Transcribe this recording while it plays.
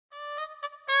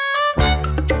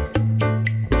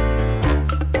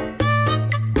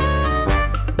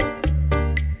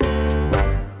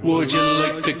Would you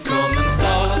like to come and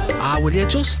stall it? Will you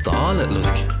just stall it, look?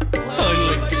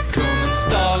 I'd like to come and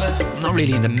stall it. I'm not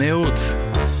really in the mood.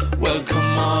 Well,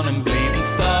 come on and bleed and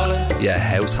stall it. Yeah,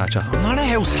 house hatcher. I'm not a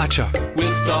house hatcher.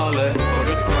 We'll stall it for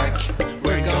the crack.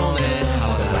 We're gonna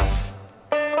have a laugh.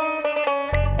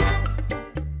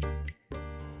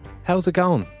 How's it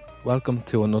going? Welcome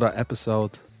to another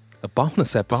episode, a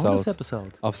bonus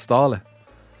episode of Stall It,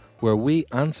 where we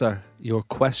answer your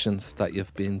questions that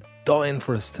you've been dying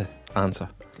for us to answer.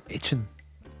 Itching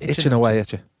away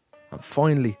at you. And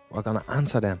finally, we're going to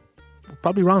answer them. We're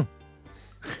probably wrong.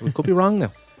 We could be wrong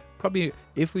now. Probably,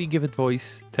 if we give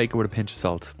advice, take it with a pinch of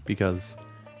salt, because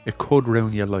it could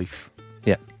ruin your life.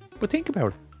 Yeah. But think about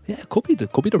it. Yeah, it could be the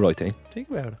right thing.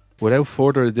 Think about it. Without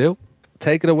further ado,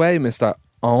 take it away, Mr.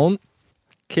 Owen.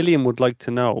 Killian would like to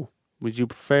know, would you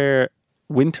prefer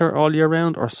winter all year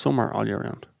round or summer all year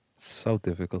round? So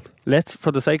difficult.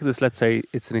 For the sake of this, let's say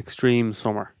it's an extreme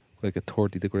summer. Like a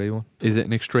 30-degree one. Is it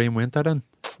an extreme winter then?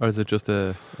 Or is it just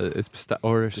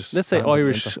Irish? Let's say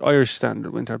Irish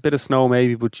standard winter. A bit of snow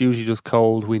maybe, but usually just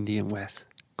cold, windy and wet.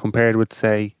 Compared with,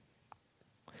 say,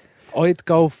 I'd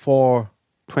go for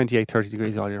 28, 30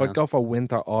 degrees all year round. I'd go for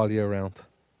winter all year round,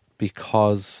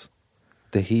 because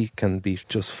the heat can be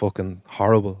just fucking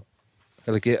horrible.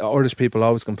 Like, Irish people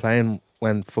always complain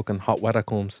when fucking hot weather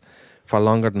comes for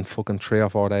longer than fucking 3 or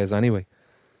 4 days anyway.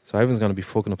 So everyone's going to be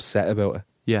fucking upset about it.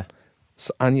 Yeah.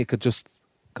 So, and you could just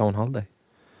go on holiday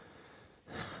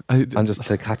and just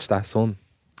to catch that sun.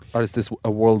 Or is this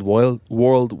a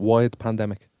worldwide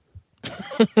pandemic?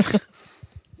 I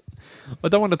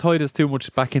don't want to tie this too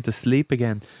much back into sleep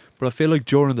again, but I feel like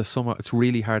during the summer it's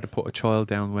really hard to put a child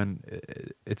down when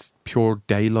it's pure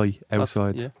daylight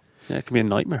outside. Yeah, it can be a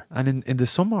nightmare. And in the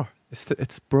summer,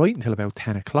 it's bright until about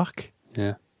 10 o'clock.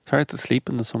 Yeah. It's hard to sleep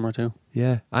in the summer too.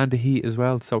 Yeah, and the heat as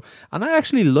well. So, and I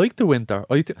actually like the winter.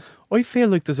 I feel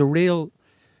like there's a real... Do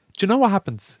you know what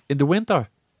happens? In the winter,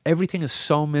 everything is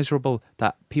so miserable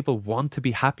that people want to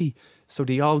be happy. So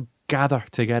they all gather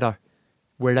together,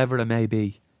 wherever it may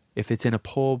be. If it's in a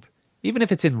pub, even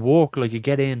if it's in work, like you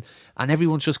get in and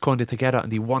everyone's just kind of together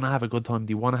and they want to have a good time.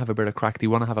 They want to have a bit of crack. They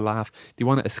want to have a laugh. They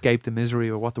want to escape the misery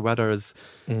or what the weather is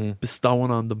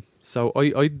bestowing on them. So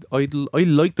I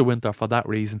like the winter for that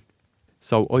reason.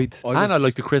 So I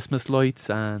like the Christmas lights,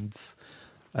 and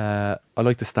I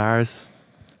like the stars.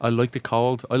 I like the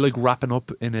cold. I like wrapping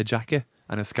up in a jacket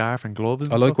and a scarf and gloves.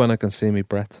 And I like stuff. when I can see me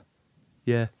breath.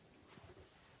 Yeah.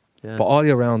 Yeah. But all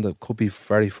year round it could be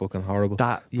very fucking horrible.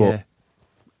 Yeah.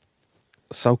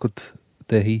 So could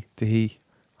the heat. The heat.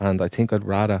 And I think I'd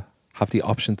rather have the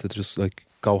option to just like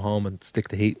go home and stick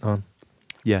the heat on.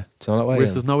 Yeah. Do you know that way?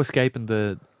 Whereas there's no escaping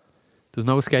the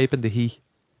heat.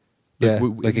 Yeah.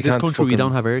 Like you this can't country we fucking-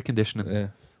 don't have air conditioning. Yeah.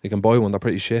 You can buy one, they're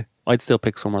pretty shit. I'd still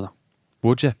pick summer though.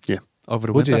 Would you? Yeah. Over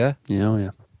the Would winter? you, yeah? Yeah,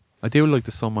 yeah. I do like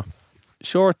the summer.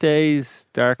 Short days,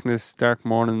 darkness, dark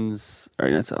mornings.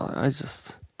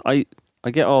 I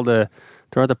get all there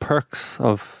are the perks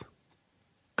of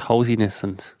coziness,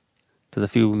 and there's a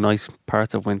few nice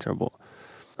parts of winter, but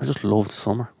I just love the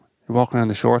summer. You're walking around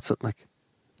the shorts at like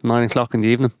 9 o'clock in the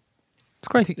evening. It's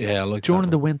great. Yeah, I like During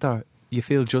that. the winter, you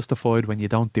feel justified when you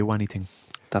don't do anything.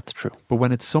 That's true. But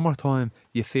when it's summertime,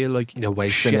 you feel like You're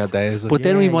wasting shit. your days. But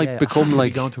then we might become I have to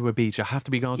like... be going to a beach. I have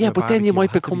to be going to Yeah, a but then you barbecue, I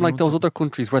might have to become be like doing those other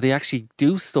countries where they actually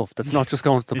do stuff that's not just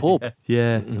going to the pub. something.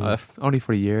 Yeah, Mm-hmm. only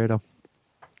for a year though.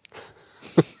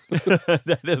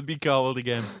 Then it'll be cold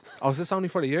again. Oh, is this only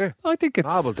for the year? I think it's...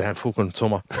 Ah, well then, fucking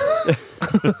summer. I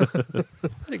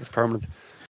think it's permanent.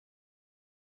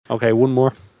 Okay, one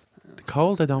more. The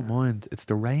cold I don't mind. It's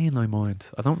the rain I mind.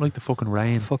 I don't like the fucking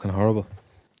rain. Fucking horrible.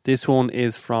 This one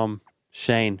is from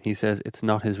Shane. He says it's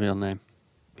not his real name.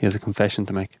 He has a confession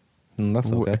to make.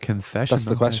 That's Ooh, okay. a confession. That's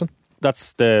the okay. question.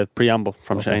 That's the preamble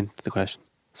from Okay. Shane to the question.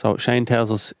 So Shane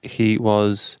tells us he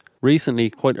was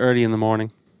recently, quite early in the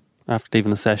morning, after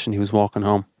leaving a session, he was walking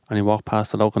home and he walked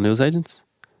past the local newsagents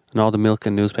and all the milk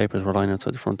and newspapers were lying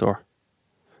outside the front door.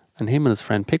 And him and his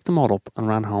friend picked them all up and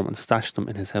ran home and stashed them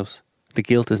in his house. The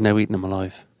guilt is now eating him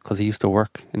alive because he used to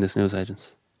work in this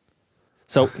newsagents.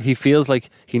 So he feels like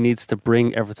he needs to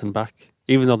bring everything back.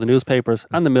 Even though the newspapers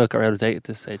and the milk are out of date at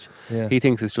this stage, Yeah. he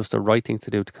thinks it's just the right thing to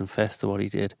do to confess to what he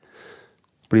did.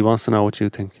 But he wants to know what you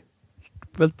think.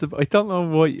 But I don't know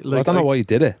why. Like, I don't know why you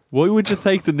did it. Why would you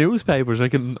take the newspapers? I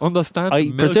can understand. I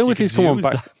milk, presume you if he's can coming use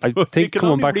back, that, I but you think can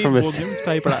coming only back read from one his...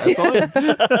 newspaper at a time.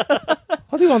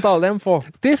 What do you want all them for?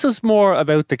 This was more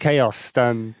about the chaos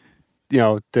than, you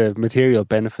know, the material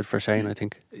benefit for Shane, I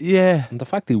think. Yeah, And the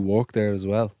fact he worked there as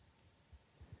well.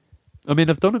 I mean,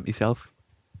 I've done it myself.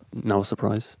 No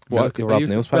surprise. What, Milk. you I rob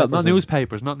used to- newspapers Well, not and-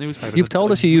 newspapers, not newspapers. You've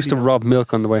told us you used to rob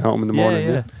milk on the way home in the morning.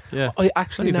 Yeah, yeah. I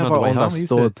actually Not even on never the way home, I used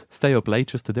to understood. stay up late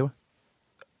just to do it.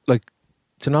 Like,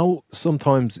 do you know,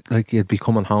 sometimes like you'd be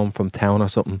coming home from town or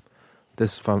something.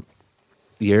 This from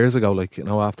years ago, like, you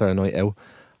know, after a night out,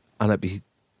 and it'd be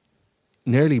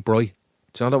nearly bright.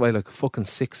 Do you know that way, like fucking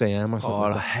 6 a.m. or something? Oh, I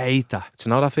like that? hate that. Do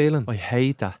you know that feeling? I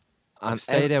hate that. And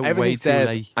stayed out way everything's too dead,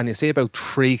 late. and you see about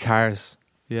 3 cars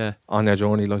Yeah, on your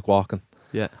journey, like walking.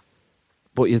 yeah,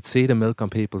 But you'd see the milk on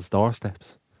people's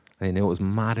doorsteps, and you knew it was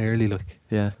mad early. Like,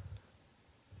 yeah,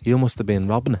 you must have been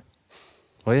robbing it,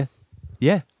 were you?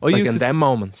 yeah. I Like used in to them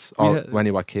moments, or Yeah. when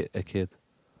you were a kid.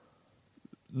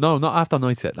 No, not after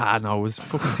nights out. No, I was a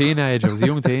fucking teenager. I was a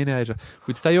young teenager.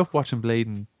 We'd stay up watching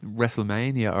Bleeding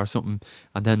WrestleMania or something,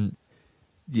 and then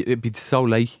it'd be so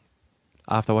late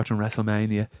after watching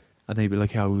WrestleMania, and they'd be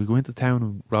like, "Yeah, we go into town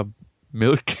and rob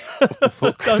milk."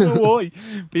 Fuck, I don't know why.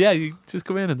 But yeah, you just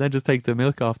go in and then just take the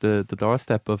milk off the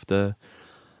doorstep of the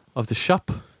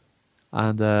shop,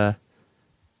 and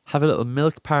have a little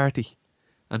milk party,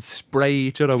 and spray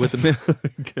each other with the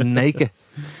milk. Naked.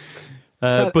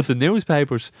 But the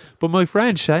newspapers. But my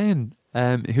friend Shane,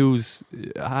 who's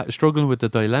struggling with the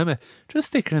dilemma, just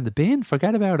stick it in the bin.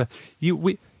 Forget about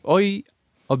it. I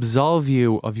absolve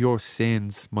you of your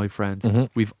sins, my friend. Mhm.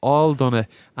 We've all done it,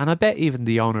 and I bet even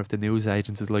the owner of the news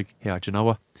agents is like, "Yeah, do you know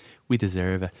what? We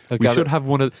deserve it. I We got should it. have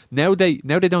one of." Now they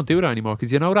don't do it anymore,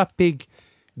 because you know that big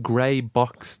grey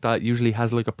box that usually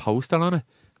has like a poster on it,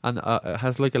 and it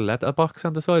has like a letter box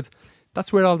on the side.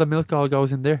 That's where all the milk all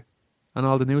goes in there. And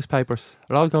all the newspapers.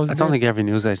 It all goes I in don't there. think every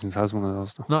news agent has one of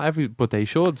those, though. Not every, but they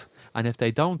should. And if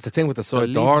they don't, The thing with the They'll side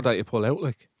leave door it. that you pull out,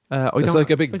 like, I it's don't- like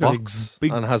a big it's box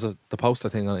big- and has the poster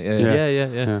thing on it. Yeah, yeah, yeah.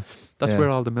 yeah. Yeah. That's Yeah. where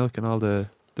all the milk and all the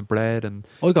bread and.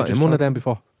 I got Just in one got- of them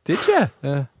before. Did you?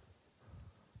 Yeah.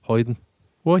 Hiding.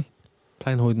 Why?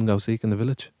 Playing hide and go seek in the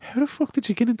village. How the fuck did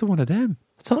you get into one of them?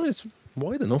 It's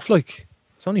wide enough, like.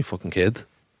 It's only a fucking kid.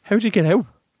 How'd you get out?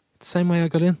 The same way I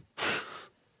got in.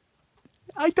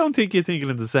 I don't think you're thinking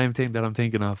of the same thing that I'm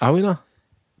thinking of. Are we not?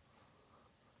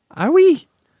 Are we?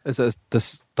 Is it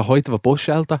the height of a bus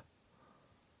shelter?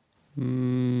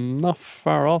 Not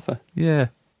far off it. Yeah.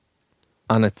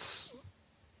 And it's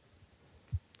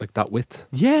like that width.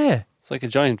 Yeah. It's like a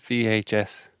giant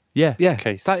VHS. Yeah. Yeah,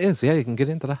 Case. that is. Yeah, you can get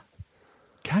into that.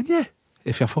 Can you?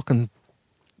 If you're fucking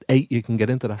 8, you can get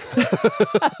into that.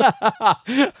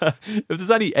 If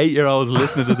there's any 8-year-olds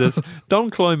listening to this, don't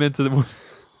climb into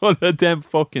one of them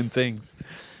fucking things.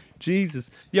 Jesus.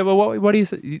 Yeah, but what do you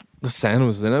say? The sound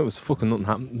was in it. It was fucking nothing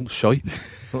happened. Shy.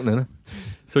 Nothing in it.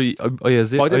 So I But I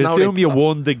didn't know assume they- you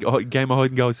won the game of hide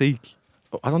and go seek.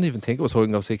 I don't even think it was hide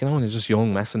and go seek. You know, when you're just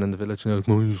young, messing in the village, and you're like,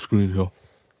 mind your screen here.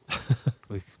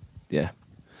 Like, yeah.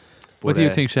 What But, do you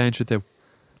think Shane should do?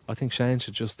 I think Shane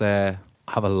should just have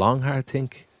a long, hard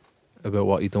think about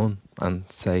what he done and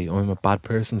say, I'm a bad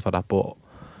person for that, but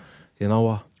you know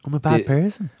what? I'm a bad The-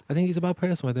 person. I think he's a bad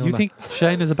person by doing You that. think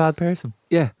Shane is a bad person?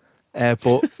 Yeah.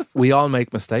 But we all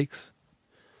make mistakes.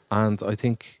 And I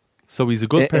think So he's a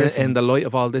good person. in the light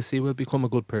of all this, he will become a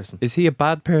good person. Is he a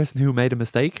bad person who made a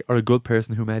mistake, or a good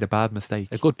person who made a bad mistake?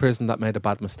 A good person that made a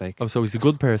bad mistake. Oh, so he's a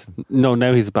good person. No,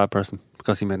 now he's a bad person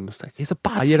because he made a mistake. He's a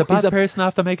bad Are you a he's bad person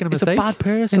after making a He's a mistake? bad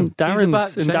person. In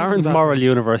Darren's, Shane's a bad moral person.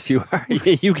 universe,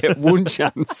 you get one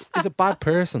chance. He's a bad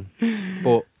person.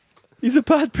 But He's a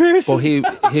bad person.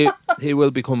 he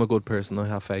will become a good person. I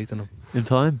have faith in him. In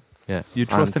time. Yeah. You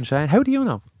trust And in Shane. How do you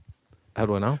know? How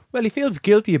do I know? Well, he feels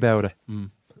guilty about it. Mm.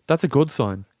 That's a good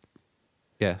sign.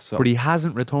 Yeah. So But he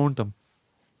hasn't returned them.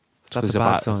 So that's he's a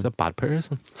bad He's sign. a bad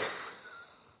person.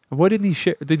 And why didn't he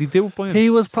share? Did he do it by himself? He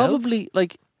was probably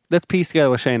like, let's piece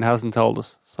together what Shane hasn't told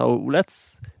us. So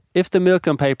if the milk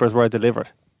and papers were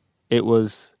delivered, it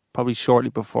was probably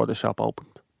shortly before the shop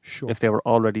opened. Sure. If they were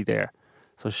already there.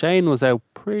 So Shane was out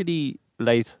pretty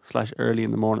late/early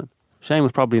in the morning. Shane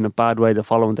was probably in a bad way the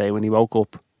following day when he woke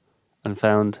up and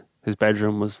found his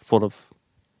bedroom was full of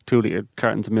 2-litre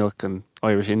cartons of milk and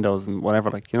Irish Indos and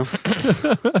whatever, like, you know.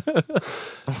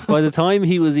 By the time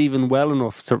he was even well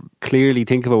enough to clearly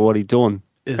think about what he'd done,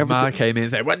 His ma came in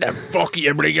and said, "What the fuck are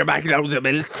you bringing back loads of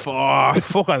milk for?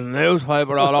 Fucking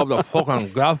newspaper all over the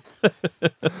fucking gap.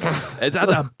 Is that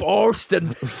a Boston?"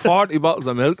 40 bottles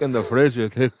of milk in the fridge, you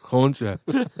thick cunt, you.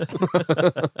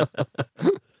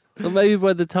 so maybe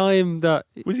by the time that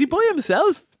Was he by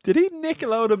himself? Did he nick a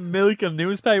load of milk and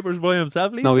newspapers by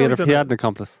himself? no, he had an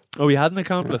accomplice. Oh, he had an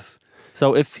accomplice.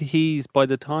 So if he's by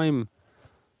the time,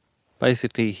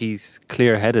 basically, he's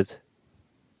clear-headed,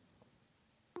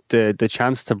 the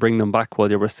chance to bring them back while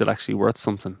they were still actually worth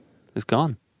something is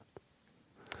gone.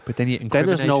 But But then you Then incriminate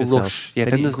there's no yourself. rush. Yeah,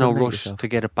 Then then you there's no incriminate rush yourself. to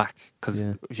get it back. Because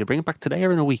Yeah. if you bring it back today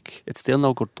or in a week, it's still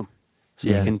no good to them. So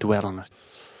Yeah. you can dwell on it.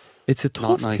 It's a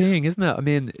tough nice. thing, isn't it? I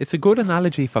mean, it's a good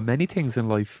analogy for many things in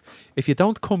life. If you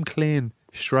don't come clean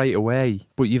straight away,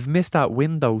 but you've missed that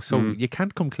window, so you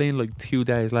can't come clean like 2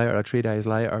 days later or 3 days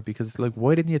later, because it's like,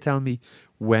 why didn't you tell me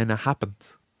when it happened?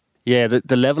 Yeah,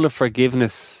 the level of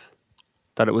forgiveness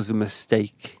that it was a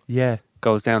mistake Yeah.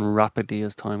 goes down rapidly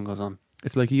as time goes on.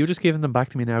 It's like, you're just giving them back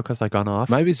to me now because I gone off.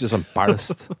 Maybe he's just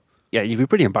embarrassed. Yeah, you'd be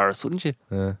pretty embarrassed, wouldn't you?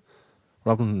 Yeah.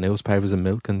 Robbing newspapers and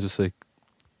milk and just like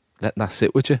letting that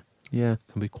sit with you Yeah.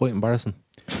 can be quite embarrassing.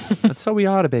 And so we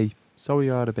ought to be. So we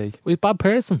ought to be. We're a bad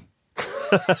person.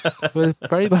 We're a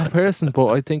very bad person, but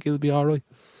I think he'll be alright.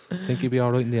 I think he'll be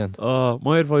alright in the end. Oh,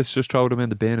 my advice, just throw them in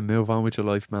the bin and move on with your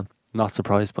life, man. Not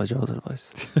surprised by Joe's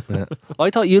advice. Yeah. I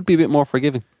thought you'd be a bit more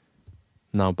forgiving.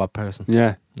 No, bad person.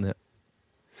 Yeah. Yeah.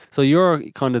 So you're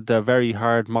kind of the very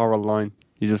hard moral line.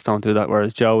 You just don't do that.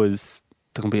 Whereas Joe is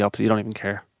the complete opposite. You don't even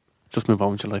care. Just move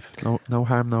on with your life. No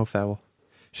harm, no foul.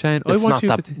 Shane, It's I not want you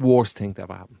that to... worst thing that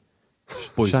ever happened.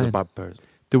 But he's a Shane. bad person.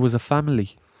 There was a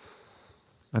family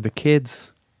and the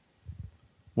kids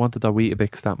wanted their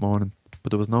Weetabix that morning,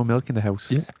 but there was no milk in the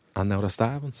house. Yeah. And now they're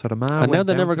starving. So the man And now went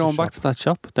they're down never to the going back shop. to that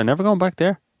shop. They're never going back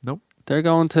there. Nope. They're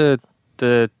going to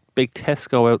the big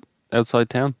Tesco outside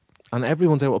town. And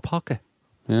everyone's out of pocket.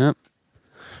 Yeah.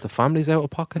 The family's out of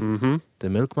pocket. Mm-hmm. The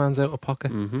milkman's out of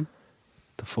pocket. Mm-hmm.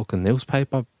 The fucking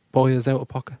newspaper boy is out of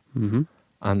pocket. Mm-hmm.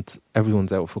 And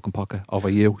everyone's out of fucking pocket. Over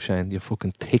you, Shane. You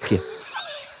fucking tick you.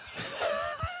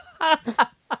 I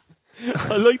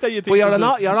like that you think But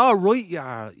you're all right.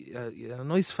 You're a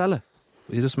nice fella.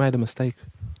 But you just made a mistake.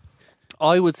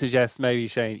 I would suggest maybe,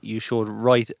 Shane, you should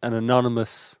write an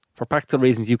anonymous, for practical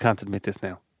reasons you can't admit this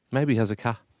now. Maybe he has a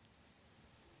cat.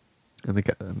 And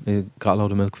the He got a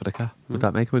load of milk for the cat. would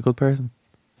that make him a good person?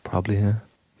 Probably, yeah.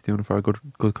 He's doing it for a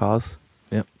good cause.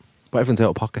 But everyone's out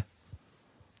of pocket.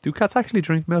 Do cats actually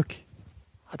drink milk?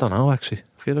 I don't know, actually.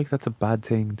 I feel like that's a bad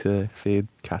thing to feed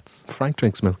cats. Frank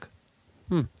drinks milk.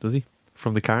 Does he?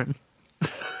 From the carton?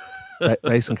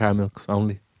 Racing car milks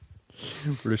only.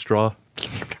 With a straw.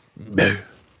 But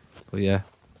yeah,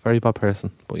 very bad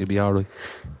person. But you'll be alright.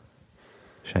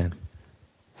 Shane.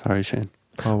 Sorry, Shane.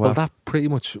 Oh, Well, that pretty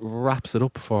much wraps it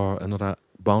up for another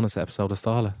bonus episode of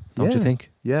Stala. Don't you Yeah.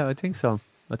 think? Yeah, I think so.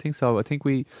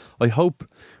 I hope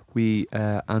we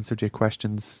answered your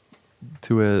questions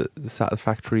to a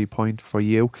satisfactory point for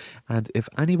you. And if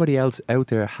anybody else out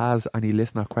there has any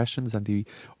listener questions and they're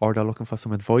looking for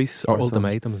some advice Or or some,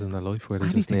 ultimatums in their life where they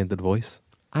just Anything. need advice.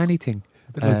 anything,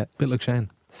 Bit like Shane.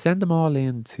 send them all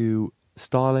in to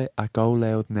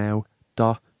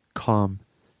stala@goloudnow.com.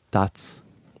 That's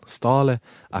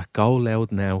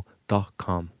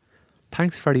Stala@goloudnow.com.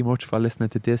 Thanks very much for listening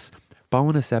to this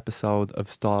bonus episode of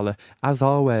Stala. As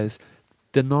always,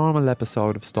 the normal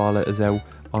episode of Stala is out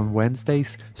on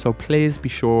Wednesdays, so please be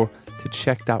sure to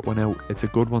check that one out. It's a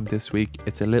good one this week.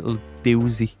 It's a little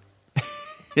doozy.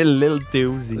 A little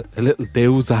doozy. A little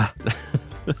doozer.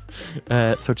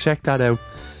 So check that out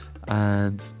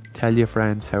and tell your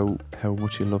friends how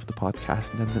much you love the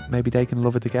podcast, and then maybe they can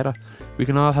love it together. We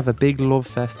can all have a big love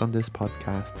fest on this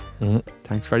podcast. Mhm.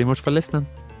 Thanks very much for listening.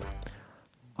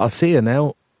 I'll see you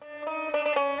now